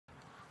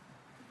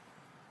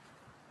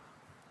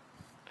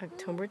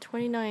October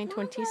 29,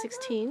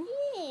 2016.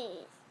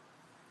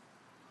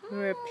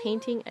 We're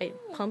painting a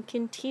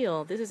pumpkin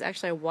teal. This is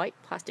actually a white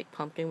plastic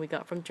pumpkin we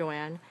got from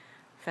JoAnn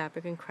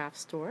Fabric and Craft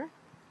Store.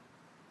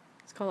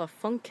 It's called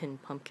a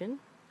Funkin pumpkin.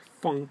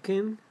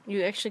 Funkin?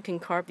 You actually can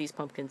carve these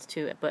pumpkins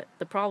too, but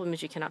the problem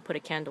is you cannot put a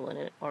candle in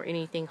it or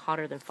anything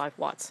hotter than 5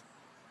 watts.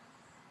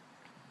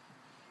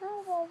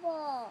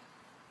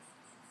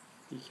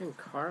 You can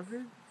carve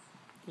it?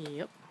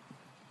 Yep.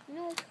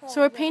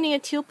 So we're painting a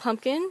teal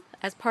pumpkin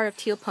as part of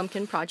Teal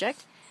Pumpkin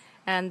Project,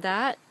 and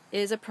that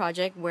is a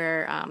project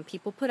where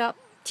people put out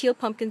teal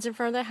pumpkins in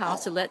front of their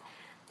house to let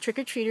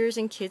trick-or-treaters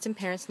and kids and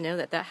parents know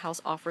that that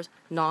house offers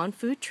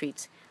non-food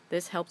treats.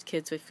 This helps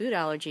kids with food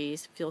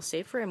allergies feel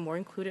safer and more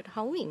included at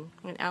Halloween.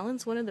 And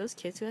Alan's one of those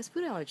kids who has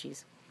food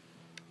allergies.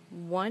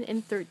 1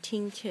 in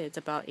 13 kids,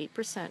 about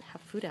 8%,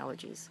 have food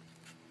allergies.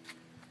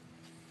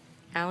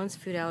 Alan's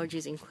food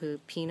allergies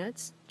include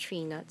peanuts,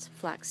 tree nuts,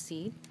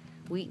 flaxseed,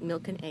 wheat,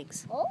 milk, and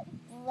eggs.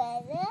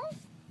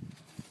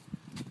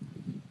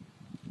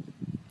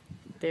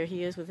 There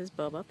he is with his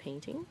boba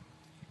painting.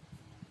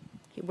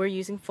 We're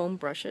using foam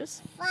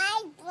brushes.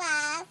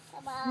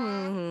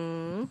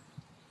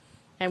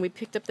 And we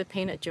picked up the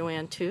paint at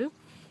JoAnn too.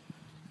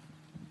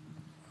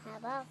 How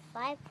about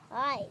 5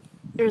 price?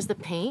 There's the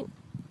paint.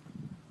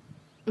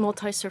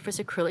 Multi-surface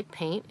acrylic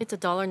paint. It's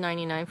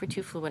 $1.99 for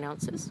 2 fluid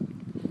ounces.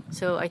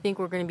 So I think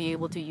we're going to be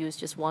able to use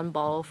just 1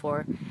 bottle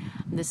for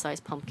this size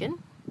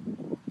pumpkin.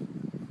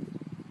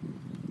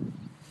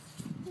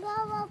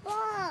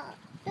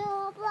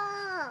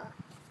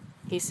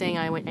 He's saying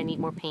I need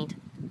more paint,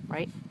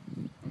 right?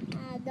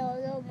 I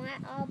don't know,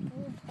 my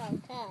blue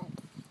pumpkin.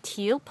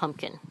 Teal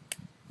pumpkin.